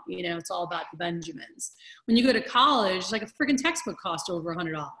dog, you know, it's all about the Benjamins. When you go to college, like a freaking textbook cost over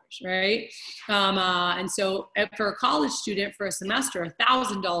 $100, right? And so for a college student for a semester,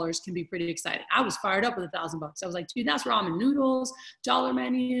 $1,000 can be pretty exciting. I was fired up with $1,000. I was like, dude, that's ramen noodles, dollar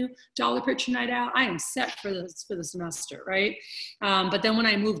menu, dollar picture night out. I am set for the semester, right? But then when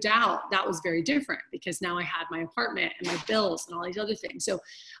I moved out, that was very different because now I had my apartment and my bills and all these other things. So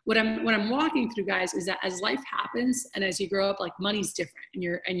what I'm walking through, guys, is that as life happens and as you grow up, like money's different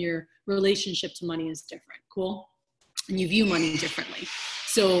and your relationship to money is different. Cool. And you view money differently.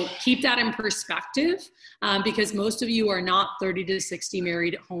 So keep that in perspective, because most of you are not 30 to 60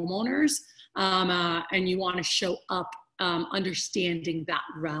 married homeowners, and you want to show up understanding that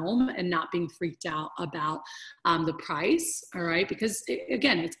realm and not being freaked out about the price, all right? Because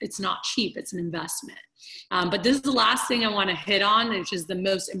again, it's not cheap, it's an investment. But this is the last thing I want to hit on, which is the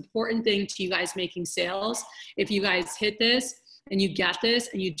most important thing to you guys making sales. If you guys hit this and you get this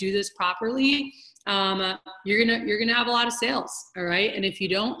and you do this properly, you're gonna have a lot of sales, all right? And if you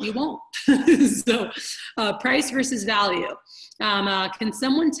don't, you won't. So price versus value. Can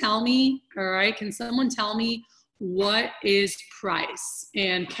someone tell me, all right, can someone tell me what is price?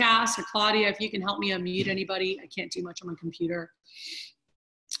 And Cass or Claudia, if you can help me unmute anybody. I can't do much on my computer.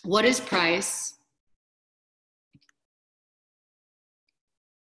 What is price?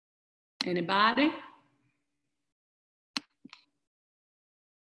 Anybody?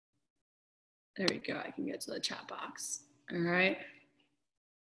 There we go. I can get to the chat box. All right.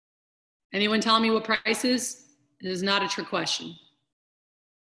 Anyone telling me what price is? It is not a trick question.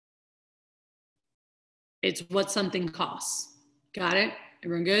 It's what something costs. Got it?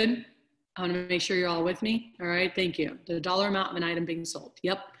 Everyone good? I want to make sure you're all with me. All right. Thank you. The dollar amount of an item being sold.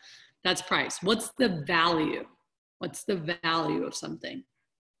 Yep. That's price. What's the value? What's the value of something?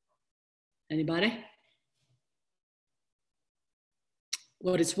 Anybody?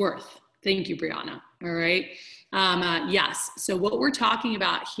 What it's worth. Thank you, Brianna. All right. Yes. So what we're talking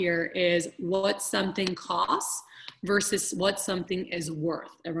about here is what something costs versus what something is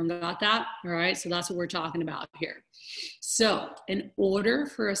worth. Everyone got that? All right. So that's what we're talking about here. So in order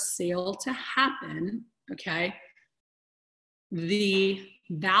for a sale to happen, okay, the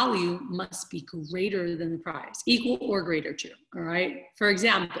value must be greater than the price, equal or greater to. All right. For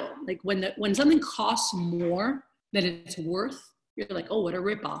example, like when something costs more than it's worth, you're like, oh, what a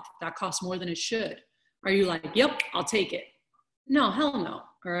ripoff. That costs more than it should. Are you like, yep, I'll take it? No, hell no.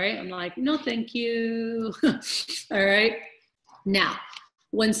 All right. I'm like, no, thank you. All right. Now,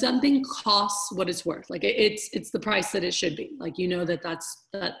 when something costs what it's worth, like it's the price that it should be. Like, you know,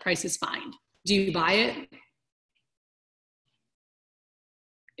 that price is fine. Do you buy it?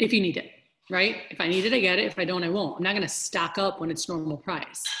 If you need it, right? If I need it, I get it. If I don't, I won't. I'm not going to stock up when it's normal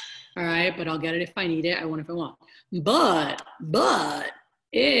price. All right. But I'll get it if I need it. I won't if I want. But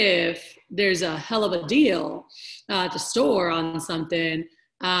if there's a hell of a deal at the store on something,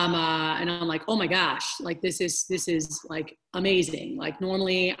 and I'm like, oh my gosh, like this is like amazing. Like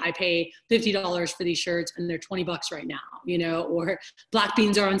normally I pay $50 for these shirts and they're $20 right now, you know, or black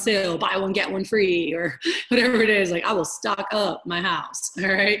beans are on sale, buy one, get one free, or whatever it is. Like I will stock up my house. All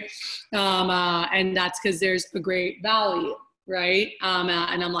right. And that's because there's a great value, right?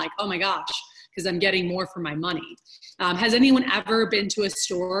 And I'm like, oh my gosh, because I'm getting more for my money. Has anyone ever been to a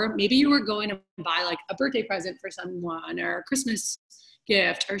store? Maybe you were going to buy like a birthday present for someone or a Christmas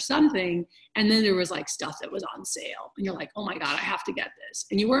gift or something, and then there was like stuff that was on sale and you're like, oh my God, I have to get this.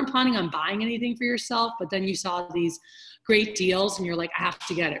 And you weren't planning on buying anything for yourself, but then you saw these great deals and you're like, I have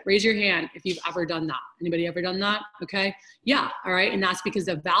to get it. Raise your hand if you've ever done that. Anybody ever done that? Okay. Yeah. All right. And that's because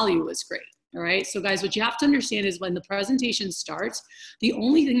the value was great. All right. So guys, what you have to understand is when the presentation starts, the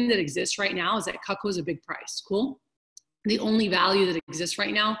only thing that exists right now is that Cutco is a big price. Cool. The only value that exists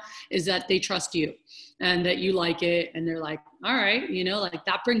right now is that they trust you and that you like it. And they're like, all right, you know, like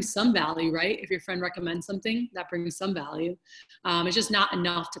that brings some value, right? If your friend recommends something, that brings some value. It's just not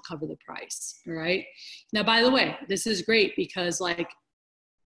enough to cover the price. All right. Now, by the way, this is great because like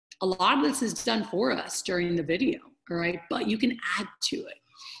a lot of this is done for us during the video. All right. But you can add to it.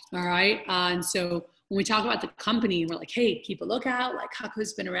 All right. And so when we talk about the company, we're like, hey, keep a lookout. Like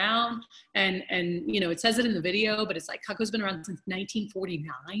Cutco's been around, and you know, it says it in the video, but it's like Cutco's been around since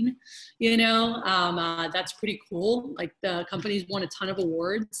 1949. You know, that's pretty cool. Like the company's won a ton of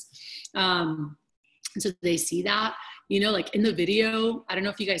awards, and so they see that. You know, like in the video, I don't know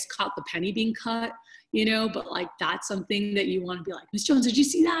if you guys caught the penny being cut. You know, but like that's something that you want to be like, Miss Jones, did you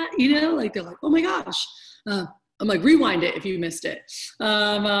see that? You know, like they're like, oh my gosh. I'm like, rewind it if you missed it.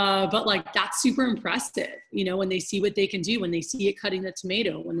 But like, that's super impressive, you know, when they see what they can do, when they see it cutting the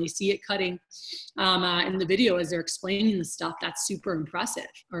tomato, when they see it cutting in the video as they're explaining the stuff, that's super impressive.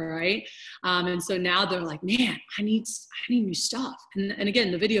 All right. And so now they're like, man, I need new stuff. And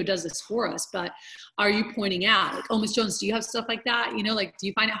again, the video does this for us, but are you pointing out like, oh, Miss Jones, do you have stuff like that? You know, like, do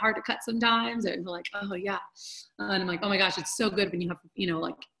you find it hard to cut sometimes? And they're like, oh yeah. And I'm like, oh my gosh, it's so good when you have, you know,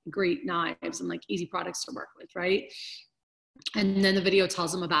 like great knives and like easy products to work with, right? And then the video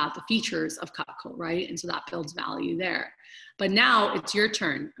tells them about the features of Cutco, right? And so that builds value there. But now it's your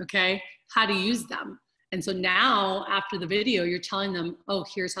turn, okay? How to use them. And so now after the video, you're telling them, oh,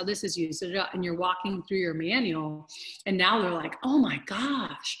 here's how this is used. And you're walking through your manual. And now they're like, oh my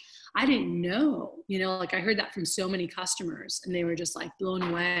gosh, I didn't know, you know, like I heard that from so many customers and they were just like blown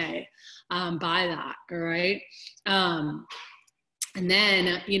away by that, all right? And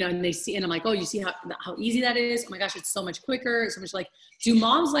then, you know, and they see, and I'm like, oh, you see how easy that is? Oh my gosh, it's so much quicker. It's so much like, do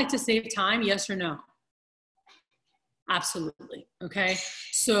moms like to save time? Yes or no? Absolutely. Okay.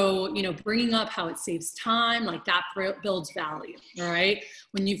 So, you know, bringing up how it saves time, like that builds value. All right.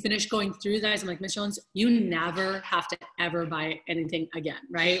 When you finish going through that, I'm like, Miss Jones, you never have to ever buy anything again.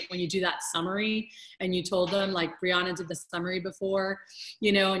 Right. When you do that summary and you told them, like Brianna did the summary before,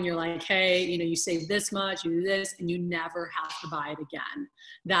 you know, and you're like, hey, you know, you save this much, you do this, and you never have to buy it again.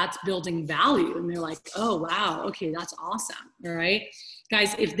 That's building value. And they're like, oh, wow. Okay. That's awesome. All right.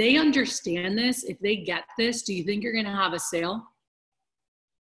 Guys, if they understand this, if they get this, do you think you're going to have a sale?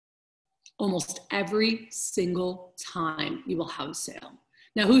 Almost every single time you will have a sale.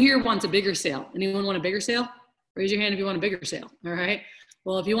 Now, who here wants a bigger sale? Anyone want a bigger sale? Raise your hand if you want a bigger sale, all right?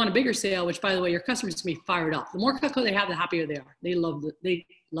 Well, if you want a bigger sale, which by the way, your customers can be fired up. The more Cutco they have, the happier they are. They love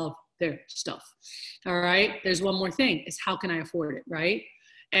their stuff, all right? There's one more thing, is how can I afford it, right?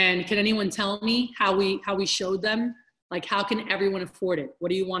 And can anyone tell me how we showed them? Like, how can everyone afford it? What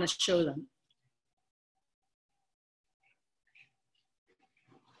do you want to show them?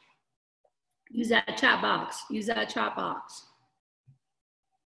 Use that chat box. Use that chat box.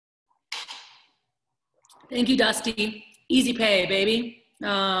 Thank you, Dusty. Easy pay, baby.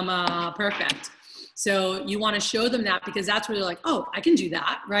 Perfect. So you want to show them that because that's where they're like, oh, I can do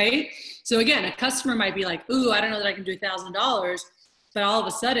that, right? So again, a customer might be like, ooh, I don't know that I can do $1,000. But all of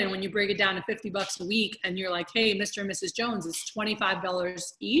a sudden, when you break it down to 50 bucks a week and you're like, hey, Mr. and Mrs. Jones, it's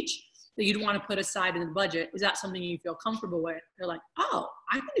 $25 each that you'd want to put aside in the budget. Is that something you feel comfortable with? They're like, oh,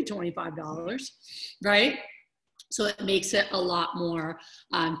 I can do $25, right? So it makes it a lot more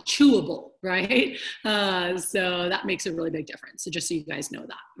chewable, right? So that makes a really big difference. So just so you guys know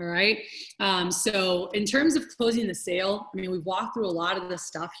that, all right? So in terms of closing the sale, I mean, we've walked through a lot of this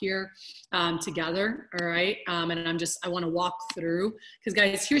stuff here together, all right? And I wanna walk through, because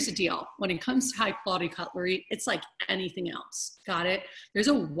guys, here's the deal. When it comes to high quality cutlery, it's like anything else, got it? There's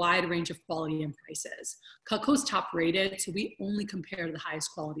a wide range of quality and prices. Cutco's top rated, so we only compare to the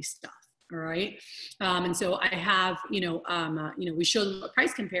highest quality stuff. All right. And so I have, we show them a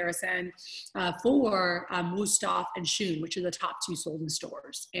price comparison for Wusthof and Schoon, which are the top two sold in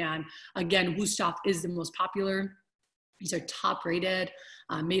stores. And again, Wusthof is the most popular. These are top rated,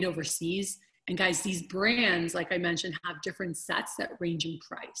 made overseas. And guys, these brands, like I mentioned, have different sets that range in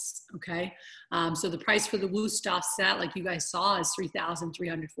price, okay? So the price for the Wusthof set, like you guys saw, is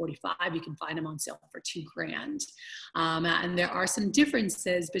 $3,345. You can find them on sale for $2,000. And there are some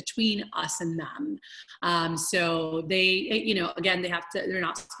differences between us and them. So they, again, they're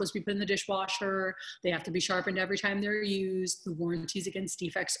not supposed to be put in the dishwasher. They have to be sharpened every time they're used. The warranties against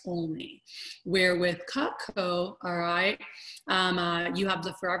defects only. Where with Cutco, all right, you have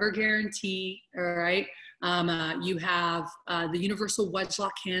the forever guarantee. All right. You have the universal wedge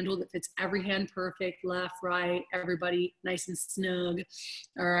lock handle that fits every hand perfect, left, right, everybody nice and snug.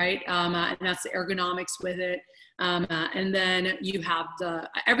 All right. And that's the ergonomics with it. And then you have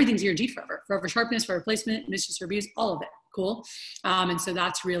everything's guaranteed forever sharpness, forever placement, misuse for abuse, all of it. Cool. And so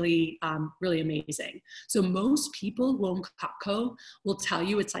that's really, really amazing. So most people who own Cutco will tell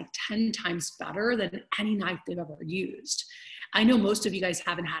you it's like 10 times better than any knife they've ever used. I know most of you guys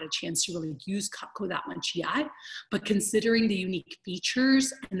haven't had a chance to really use Cutco that much yet, but considering the unique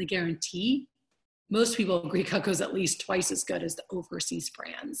features and the guarantee, most people agree Cutco's at least twice as good as the overseas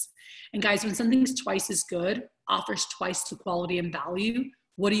brands. And guys, when something's twice as good, offers twice the quality and value,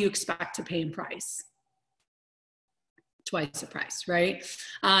 what do you expect to pay in price? Twice the price, right?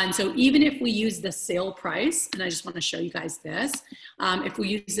 And so even if we use the sale price, and I just want to show you guys this, if we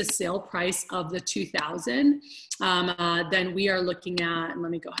use the sale price of the 2000, then we are looking at, and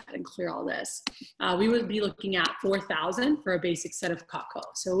let me go ahead and clear all this. We would be looking at 4,000 for a basic set of Cutco.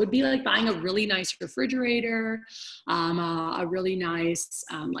 So it would be like buying a really nice refrigerator, a really nice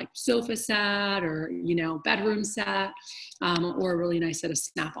like sofa set, or bedroom set, or a really nice set of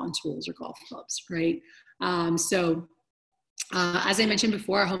snap-on tools or golf clubs, right? As I mentioned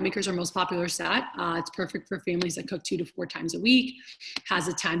before, our homemakers are most popular set. It's perfect for families that cook 2 to 4 times a week, has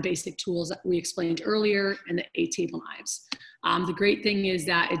the 10 basic tools that we explained earlier, and the 8 table knives. The great thing is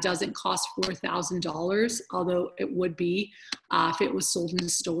that it doesn't cost $4,000, although it would be if it was sold in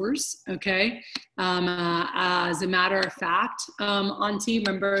stores, okay? As a matter of fact, Auntie,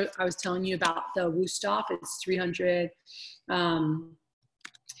 remember I was telling you about the Wusthof, it's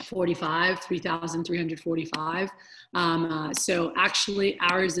 3,345. So actually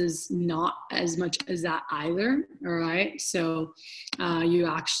ours is not as much as that either. All right. So you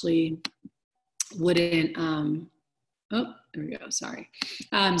actually wouldn't, oh, there we go. Sorry.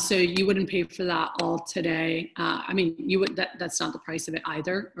 So you wouldn't pay for that all today. I mean, you would, that's not the price of it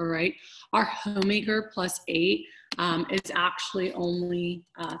either. All right. Our homemaker plus 8 is actually only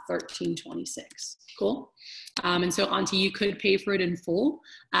 $13.26. Cool. And so Auntie, you could pay for it in full,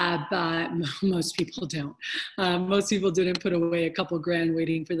 but most people don't. Most people didn't put away a couple grand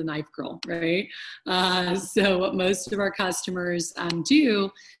waiting for the knife girl, right? So what most of our customers do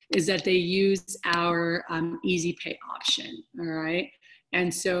is that they use our easy pay option, all right?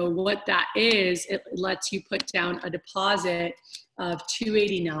 And so what that is, it lets you put down a deposit of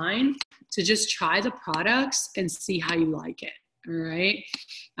 $289 to just try the products and see how you like it, all right?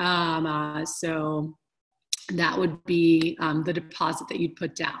 So that would be the deposit that you'd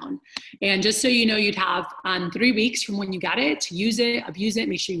put down. And just so you know, you'd have 3 weeks from when you got it to use it, abuse it,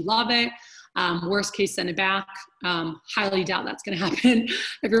 make sure you love it. Worst case, send it back. Highly doubt that's gonna happen.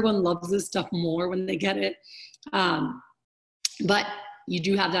 Everyone loves this stuff more when they get it. But you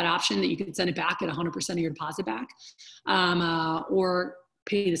do have that option that you can send it back at 100% of your deposit back, or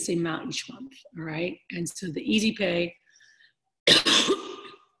pay the same amount each month, all right? And so the easy pay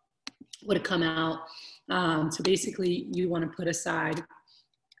would come out. So basically you wanna put aside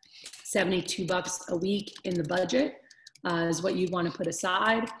 $72 a week in the budget is what you wanna put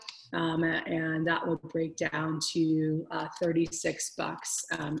aside. And that would break down to $36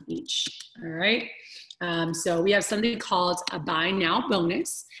 each, all right? So we have something called a buy now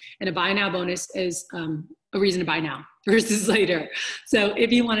bonus, and a buy now bonus is a reason to buy now versus later. So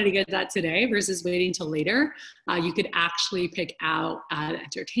if you wanted to get that today versus waiting till later, you could actually pick out an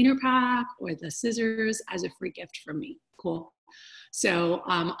entertainer pack or the scissors as a free gift from me. Cool. So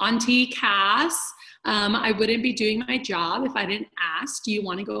Auntie Cass, I wouldn't be doing my job if I didn't ask, do you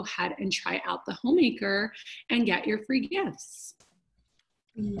want to go ahead and try out the homemaker and get your free gifts?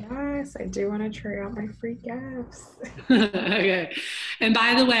 Yes, I do want to try out my free gifts. Okay. And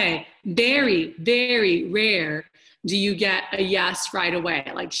by the way, very, very rare do you get a yes right away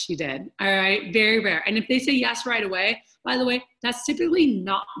like she did. All right. Very rare. And if they say yes right away, by the way, that's typically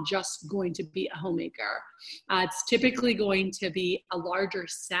not just going to be a homemaker. It's typically going to be a larger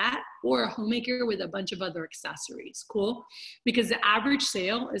set or a homemaker with a bunch of other accessories. Cool. Because the average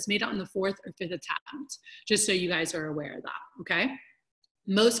sale is made on the 4th or 5th attempt, just so you guys are aware of that. Okay.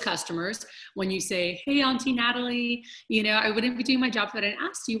 Most customers, when you say, hey, Auntie Natalie, you know, I wouldn't be doing my job if I didn't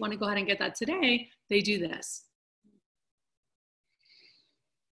ask. Do you want to go ahead and get that today? They do this.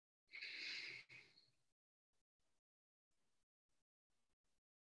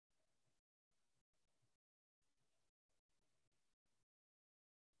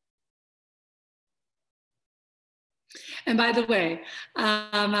 And by the way,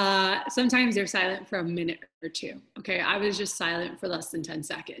 sometimes they're silent for a minute or two. Okay, I was just silent for less than 10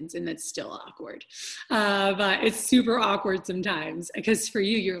 seconds, and that's still awkward. But it's super awkward sometimes because for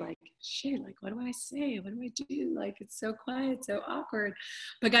you, you're like, shit, like, what do I say? What do I do? Like, it's so quiet, so awkward.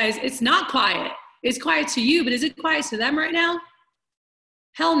 But guys, it's not quiet. It's quiet to you, but is it quiet to them right now?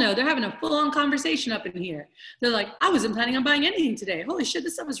 Hell no, they're having a full-on conversation up in here. They're like, I wasn't planning on buying anything today. Holy shit,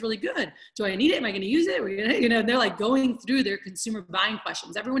 this stuff is really good. Do I need it? Am I going to use it? You know, they're like going through their consumer buying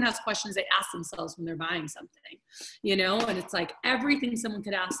questions. Everyone has questions they ask themselves when they're buying something, you know, and it's like everything someone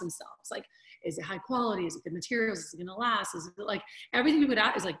could ask themselves. Like, is it high quality? Is it good materials? Is it going to last? Is it like everything we would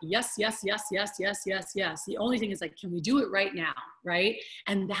ask is like, yes, yes, yes, yes, yes, yes, yes. The only thing is like, can we do it right now? Right.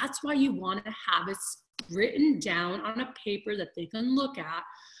 And that's why you want to have it written down on a paper that they can look at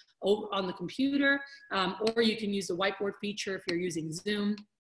on the computer, or you can use the whiteboard feature if you're using Zoom,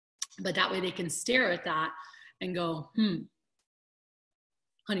 but that way they can stare at that and go,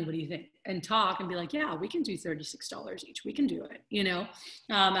 honey, what do you think? And talk and be like, yeah, we can do $36 each. We can do it, you know?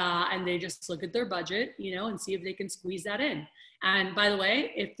 And they just look at their budget, you know, and see if they can squeeze that in. And by the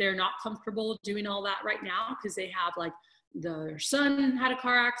way, if they're not comfortable doing all that right now, because they have like, their son had a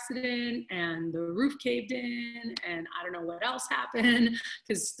car accident and the roof caved in and I don't know what else happened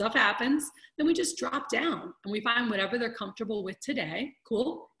because stuff happens, then we just drop down and we find whatever they're comfortable with today.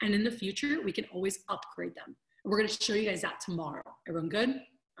 Cool. And in the future, we can always upgrade them. We're going to show you guys that tomorrow. Everyone good?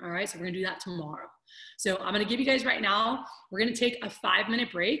 All right. So we're going to do that tomorrow. So I'm going to give you guys right now, we're going to take a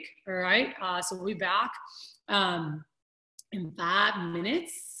 5-minute break. All right. So we'll be back in 5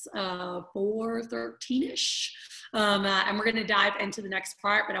 minutes, 4:13-ish. And we're going to dive into the next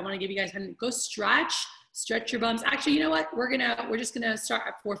part, but I want to give you guys time to go stretch your bums. Actually, you know what? We're just going to start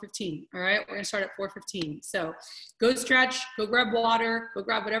at 4:15. All right. We're going to start at 4:15. So go stretch, go grab water, go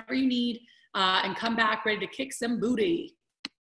grab whatever you need, and come back ready to kick some booty.